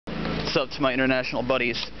What's up to my international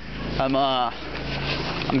buddies? I'm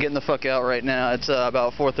getting the fuck out right now. It's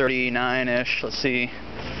about 4:39ish. Let's see.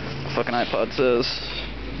 The fucking iPod says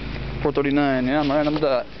 4:39. Yeah, I'm right on the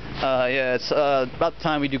dot. Yeah, it's about the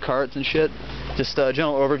time we do carts and shit. Just a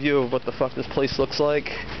general overview of what the fuck this place looks like.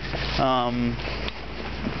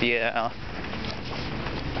 Yeah.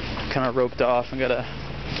 Kind of roped off. I gotta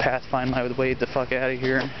pathfind my way the fuck out of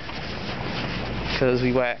here. Because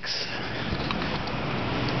we wax.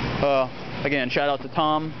 Again, shout out to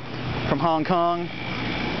Tom from Hong Kong,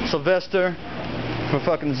 Sylvester from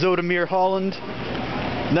fucking Zoetermeer, Holland,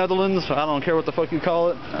 Netherlands, I don't care what the fuck you call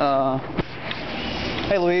it.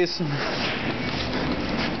 Hey Louise.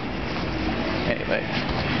 Anyway.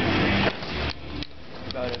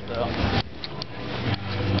 That's about it though.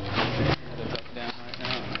 Duck down right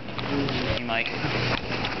now. Hey Mike.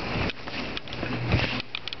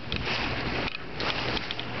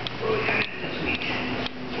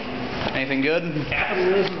 Anything good?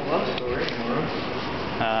 Capitalism, a love story.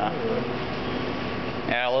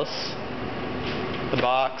 Alice. The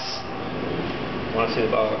box. Want to see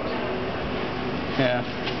the box? Yeah.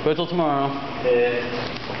 Wait till tomorrow. Yeah.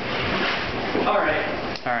 Alright.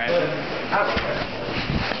 Alright.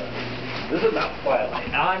 This is about Twilight.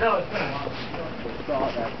 Now I know it's been a while.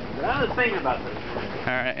 But I was thinking about this.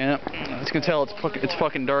 Alright, yeah. As you can tell, it's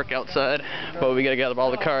fucking dark outside, but we gotta get up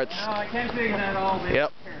all the carts. No, I can't figure that all out.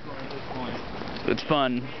 Yep. It's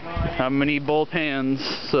fun. I'm gonna need both hands,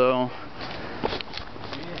 so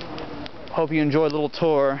hope you enjoy the little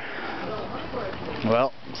tour.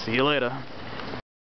 Well, see you later.